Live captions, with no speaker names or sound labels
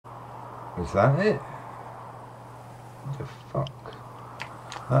Is that it? What the fuck?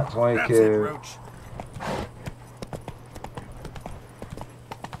 That's like That's it, Roach.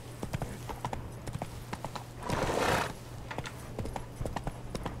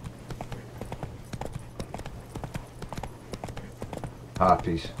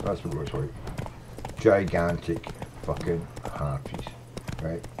 harpies. That's what it looks like. Gigantic fucking harpies.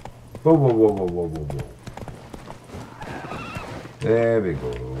 Right? Whoa, whoa, whoa, whoa, whoa, whoa, whoa. There we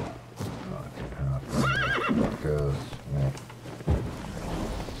go. Fucking harpies. Fuckers. Yeah.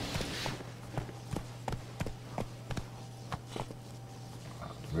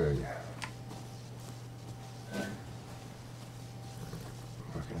 There you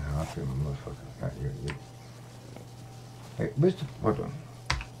fucking harpy, motherfucker. Right, you. Hey, where's the, hold on.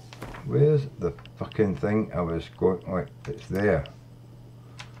 Where's the fucking thing I was going, right, it's there.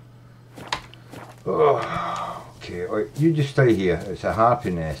 Oh, okay, right, you just stay here. It's a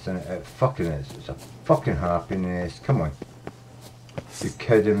harpy nest, and it fucking is. It's a fucking harpy nest. Come on. You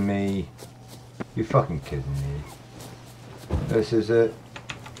kidding me? You fucking kidding me? This is it.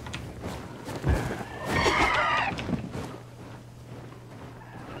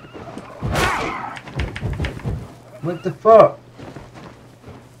 What the fuck?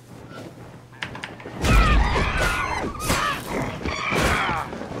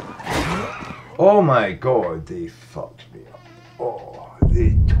 Oh my god, they fucked me up. Oh,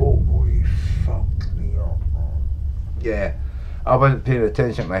 they totally fucked me up. Yeah, I wasn't paying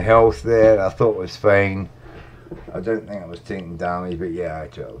attention to my health there. I thought it was fine. I don't think I was taking damage, but yeah, I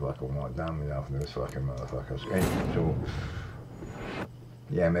took fucking a lot of damage off those fucking motherfuckers. So,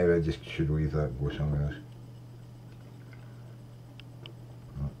 yeah, maybe I just should leave that and go somewhere else.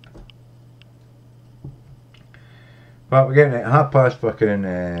 But we're getting it half past 12,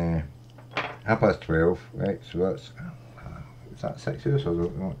 right? So that's is that 6 hours? I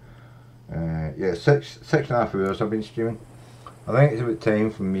don't know. Yeah, six and a half hours I've been streaming. I think it's about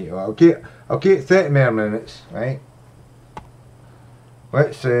time for me. I'll get 30 more minutes, right?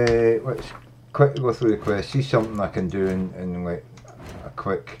 Let's quickly go through the quest. See something I can do in like a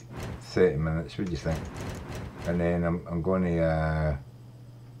quick 30 minutes. What do you think? And then I'm going to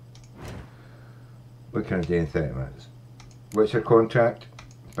what can I do in 30 minutes? What's your contract?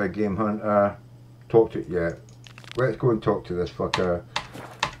 Big game hunter. Talk to, yeah. Let's go and talk to this fucker.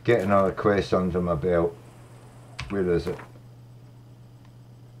 Get another quest under my belt. Where is it?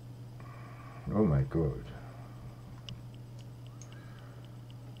 Oh my god.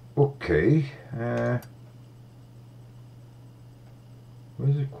 Okay.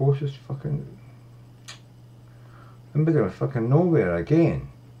 Where's the closest fucking... I'm in fucking nowhere again.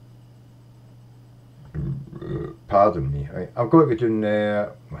 Pardon me. Right. I've got to go down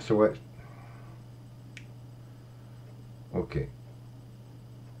there. So let's... Okay.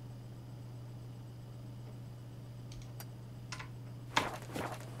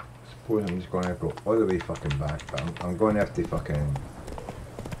 Suppose I'm just going to go all the way fucking back, but I'm going to have to fucking...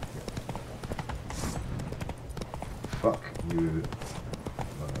 Fuck you,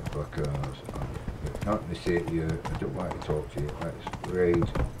 motherfuckers. Nothing to say to you. I don't want to talk to you. Let's raid.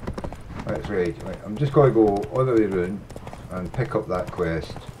 Let's raid. Right. I'm just going to go all the way around and pick up that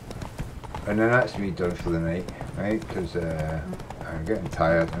quest. And then that's me done for the night, right? Because I'm getting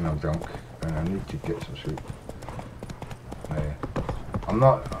tired and I'm drunk and I need to get some sleep. I'm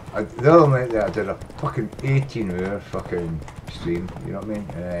not... the other night there I did a fucking 18-hour fucking stream, you know what I mean?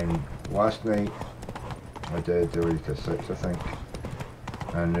 And then last night I did like a 6, I think.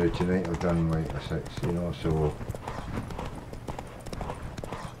 And now tonight I've done like a 6, you know, so...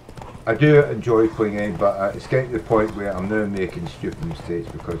 I do enjoy playing it, but it's getting to the point where I'm now making stupid mistakes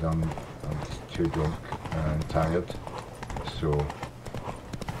because I'm just too drunk and tired. So...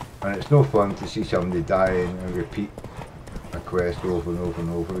 And it's no fun to see somebody dying and repeat a quest over and over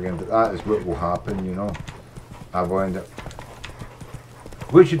and over again, but that is what will happen, you know. I will end up...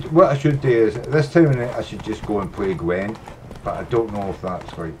 What I should do is, this time of night I should just go and play Gwen, but I don't know if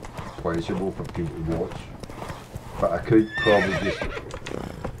that's like pleasurable for people to watch. But I could probably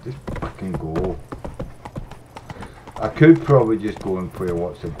just fucking go. I could probably just go and play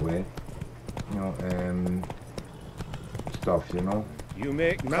What's a Gwen, you know, stuff, you know. You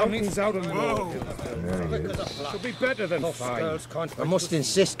make mountains out of molehills. There Should be better than fine. I must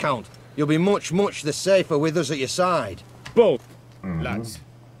insist, Count. You'll be much, much the safer with us at your side. Bull. Lads,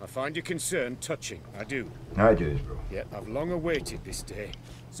 I find your concern touching. I do. I do, bro. Yet I've long awaited this day.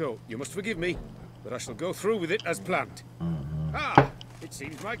 So, you must forgive me, but I shall go through with it as planned. Ah, it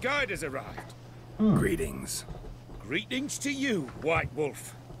seems my guide has arrived. Greetings. Greetings to you, White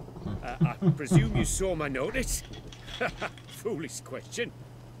Wolf. I presume you saw my notice? Foolish question.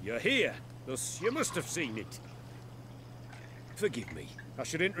 You're here, thus you must have seen it. Forgive me, I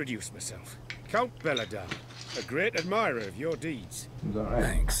should introduce myself. Count Belladar, a great admirer of your deeds. Is that right?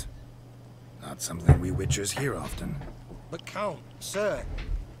 Thanks. Not something we witchers hear often. But Count, sir,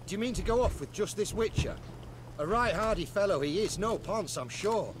 do you mean to go off with just this witcher? A right hardy fellow he is, no ponce, I'm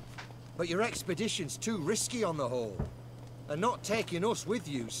sure. But your expedition's too risky on the whole. And not taking us with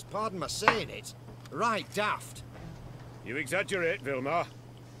you's, pardon my saying it, right daft. You exaggerate, Vilmar.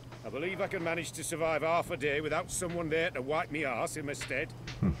 I believe I can manage to survive half a day without someone there to wipe me arse in my stead.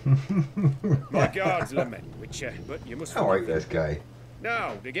 My guards lament, Witcher, but you must... I like this guy.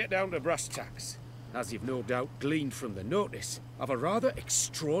 Now, to get down to brass tacks. As you've no doubt gleaned from the notice, I've a rather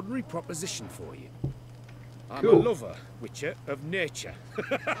extraordinary proposition for you. I'm a lover, Witcher, of nature.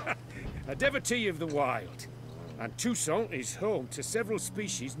 A devotee of the wild. And Toussaint is home to several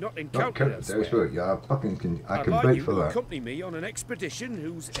species not encountered elsewhere. Yeah, I can I'd wait like you for to that. accompany me on an expedition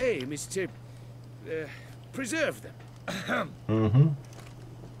whose aim is to preserve them.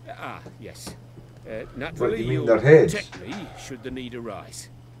 Ah, yes. Naturally, What, you mean you'll their heads? protect me should the need arise.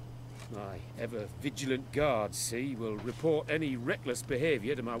 My ever-vigilant guards, see, will report any reckless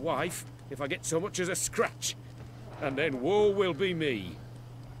behaviour to my wife if I get so much as a scratch. And then woe will be me.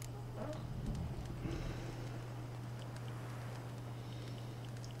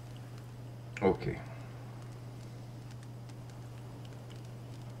 Okay.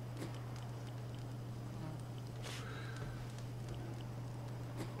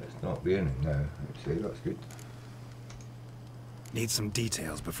 It's not raining now. I'd say that's good. Need some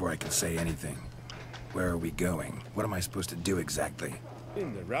details before I can say anything. Where are we going? What am I supposed to do exactly?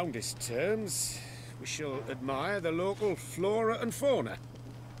 In the roundest terms, we shall admire the local flora and fauna.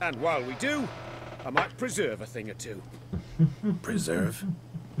 And while we do, I might preserve a thing or two. Preserve?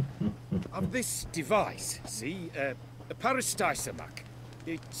 Of this device, see, a peristysomac.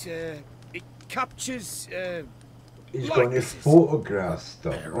 It captures, He's going to likenesses. photograph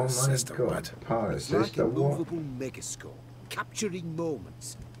stuff. Oh my System, god. what? Paris, It's like a system, what? movable megascope, capturing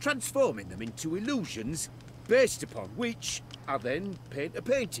moments, transforming them into illusions, based upon which I then paint a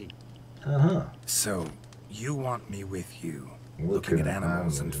painting. Uh-huh. So, you want me with you, Looking looking at at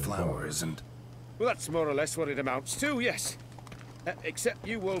animals and animals and flowers and... Well, that's more or less what it amounts to, yes. Except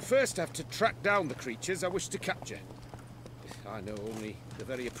you will first have to track down the creatures I wish to capture. I know only the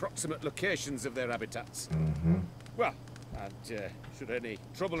very approximate locations of their habitats. Well, and should any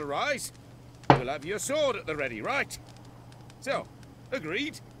trouble arise, you'll have your sword at the ready, right? So,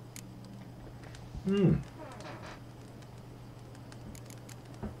 agreed?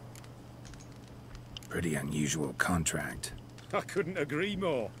 Pretty unusual contract. I couldn't agree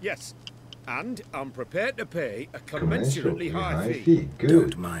more, yes. And I'm prepared to pay a commensurately high fee. Good.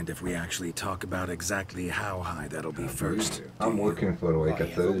 Don't mind if we actually talk about exactly how high that'll be first. I'm looking for like Why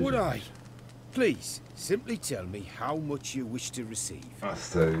ever 1,000. would I? Please, simply tell me how much you wish to receive.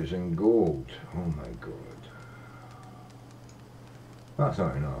 1,000 gold. Oh my god. That's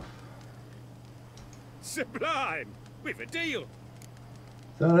not enough. Sublime! We've a deal! Is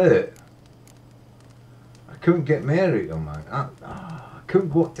that it? I couldn't get married on man. I couldn't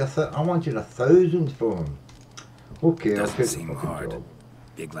go up to I wanted 1,000 for him. Okay, I'll Doesn't take seem the fucking hard. job.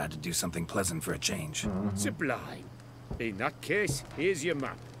 Be glad to do something pleasant for a change. Sublime. In that case, here's your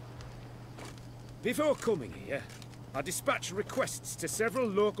map. Before coming here, I dispatched requests to several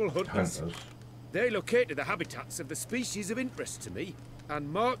local hunters. Hunters. They located the habitats of the species of interest to me and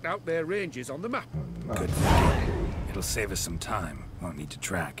marked out their ranges on the map. Good thinking. It'll save us some time. Won't need to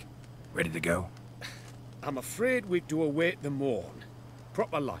track. Ready to go? I'm afraid we've to await the morn.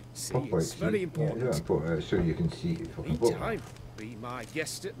 Proper light, see? It's very important. So you can see it. Fucking book. Meantime, be my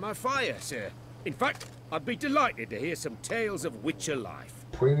guest at my fire, sir. In fact, I'd be delighted to hear some tales of Witcher life.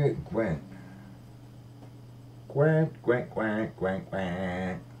 Planet Gwent. Gwent.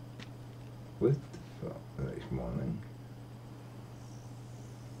 What the fuck? Next morning.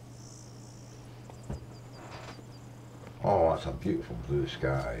 Oh, that's a beautiful blue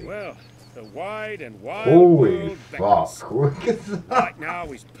sky. Well, the wide and wild Holy world beckons. fuck, look at that. Right now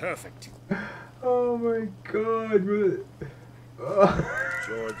is perfect. Oh my god.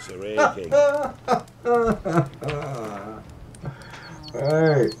 Joints are aching.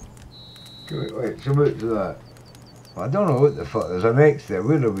 Right. Wait, so much of that. I don't know what the fuck, there's an X there,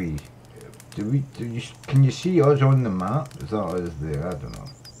 where are we? Can you see us on the map? Is that us there? I don't know.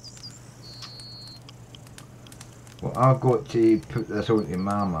 Well, I've got to put this onto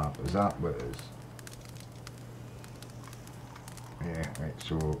my map, is that what it is? Yeah, right,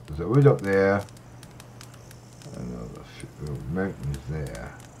 so there's a wood up there, and the mountains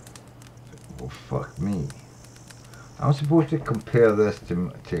there. Well, fuck me. I'm supposed to compare this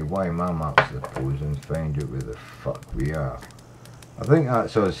to why my maps, I suppose, and find out where the fuck we are. I think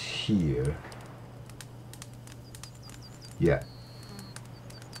that's us here. Yeah.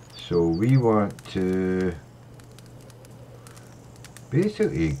 So we want to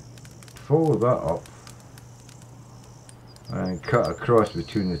basically follow that up and cut across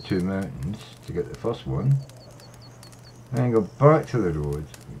between the two mountains to get the first one. Then go back to the road,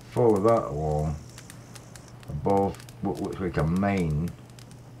 follow that along above what looks like a mine.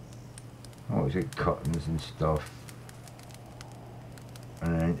 Oh, it's like cuttings and stuff.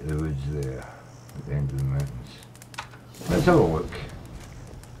 And then into the woods there, at the end of the mountains. Let's have a look.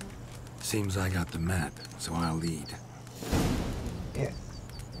 Seems I got the map, so I'll lead. Yeah.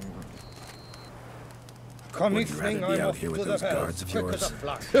 Connie Wouldn't rather thing be I'm out off here to with the those hell, guards of quick yours. as a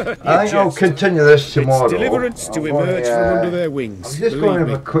flash. I think I'll continue this tomorrow. It's deliverance to I'm emerge gonna, from under their wings. I'm just Believe going to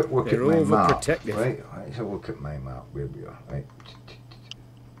me, have a quick look at they're my map. overprotective. Right, let's have a look at my map, where we are. Right.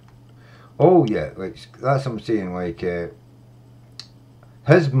 Oh yeah, like, that's what I'm saying, like,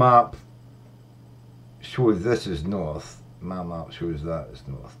 his map shows this as north, my map shows that as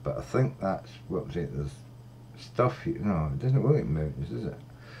north, but I think that's what I'm saying, there's stuff here. No, it doesn't look like mountains, does it?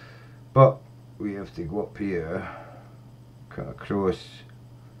 But we have to go up here, cut across,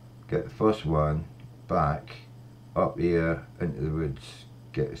 get the first one, back, up here, into the woods,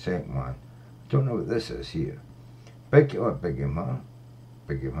 get the second one. Don't know what this is here. Big game hunter, big game hunter,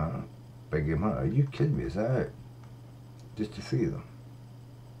 big game hunter. Are you kidding me? Is that it? Just the three of them.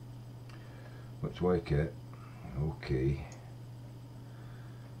 Looks like it. Okay.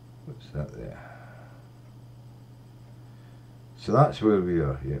 What's that there? So that's where we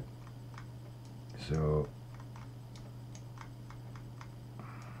are, yep. So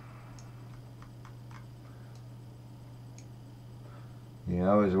yeah,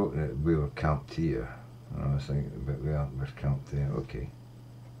 I was looking at we were camped here. And I was thinking, but we aren't, we're camped there, okay.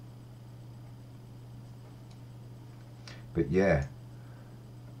 But yeah.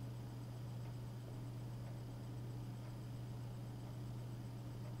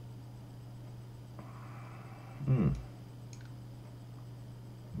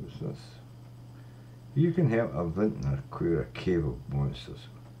 What's this? You can help a vintner clear a cave of monsters.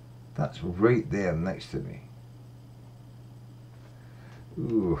 That's right there next to me.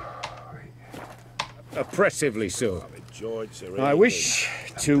 Ooh. Oppressively so. I wish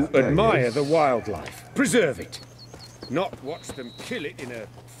to admire the wildlife, preserve it, not watch them kill it in a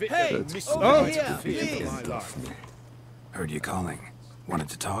fit of here, fear for my life. Heard you calling. Wanted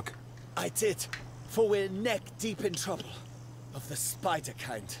to talk? I did, for we're neck deep in trouble. Of the spider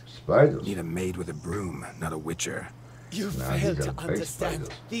kind. Spiders? Need a maid with a broom, not a witcher. You Nah, fail these to are big understand.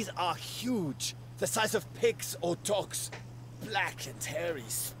 spiders. These are huge, the size of pigs or dogs. Black and hairy,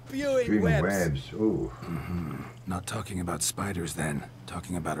 spewing Green webs. webs. Ooh. Not talking about spiders then.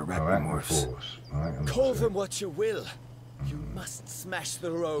 Talking about arachnomorphs. Arachnophores. Call them what you will. You must smash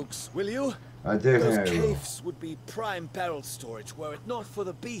the rogues, will you? I Those definitely will. caves would be prime barrel storage were it not for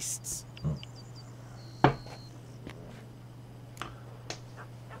the beasts.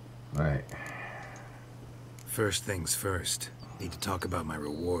 Right. First things first. Need to talk about my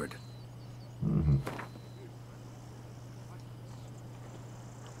reward.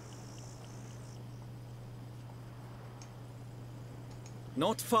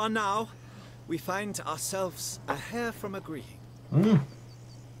 Not far now. We find ourselves a hair from agreeing.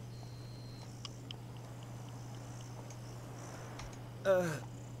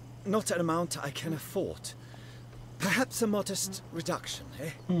 Not an amount I can afford. Perhaps a modest reduction, eh?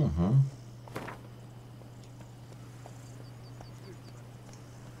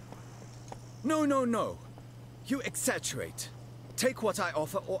 No, no, no. You exaggerate. Take what I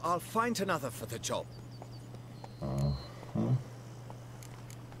offer or I'll find another for the job.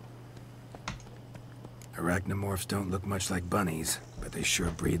 Arachnomorphs don't look much like bunnies, but they sure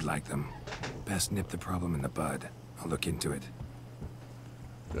breed like them. Best nip the problem in the bud. I'll look into it.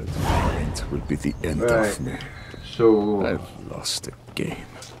 That moment will be the end Right. of me. So I've lost the game.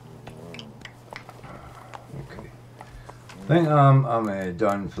 okay. I think I'm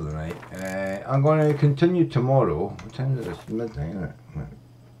done for the night. I'm going to continue tomorrow. What time is it? It's midnight, isn't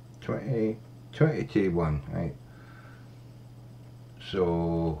it? 20 to 1, right?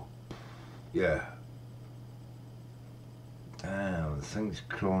 So yeah. Damn, the thing's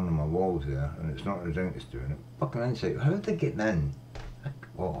crawling on my walls there, and it's not the drink that's doing it. Fucking inside. How did they get in?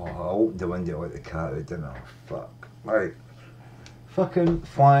 Oh, I opened the window like the cat out, didn't I? Fuck. Right. Fucking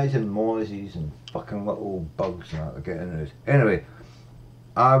flies and mozzies and fucking little bugs and that are getting in this. Anyway,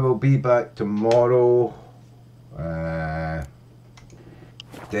 I will be back tomorrow.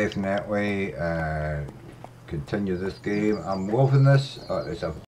 Definitely. continue this game. I'm loving this. Let's have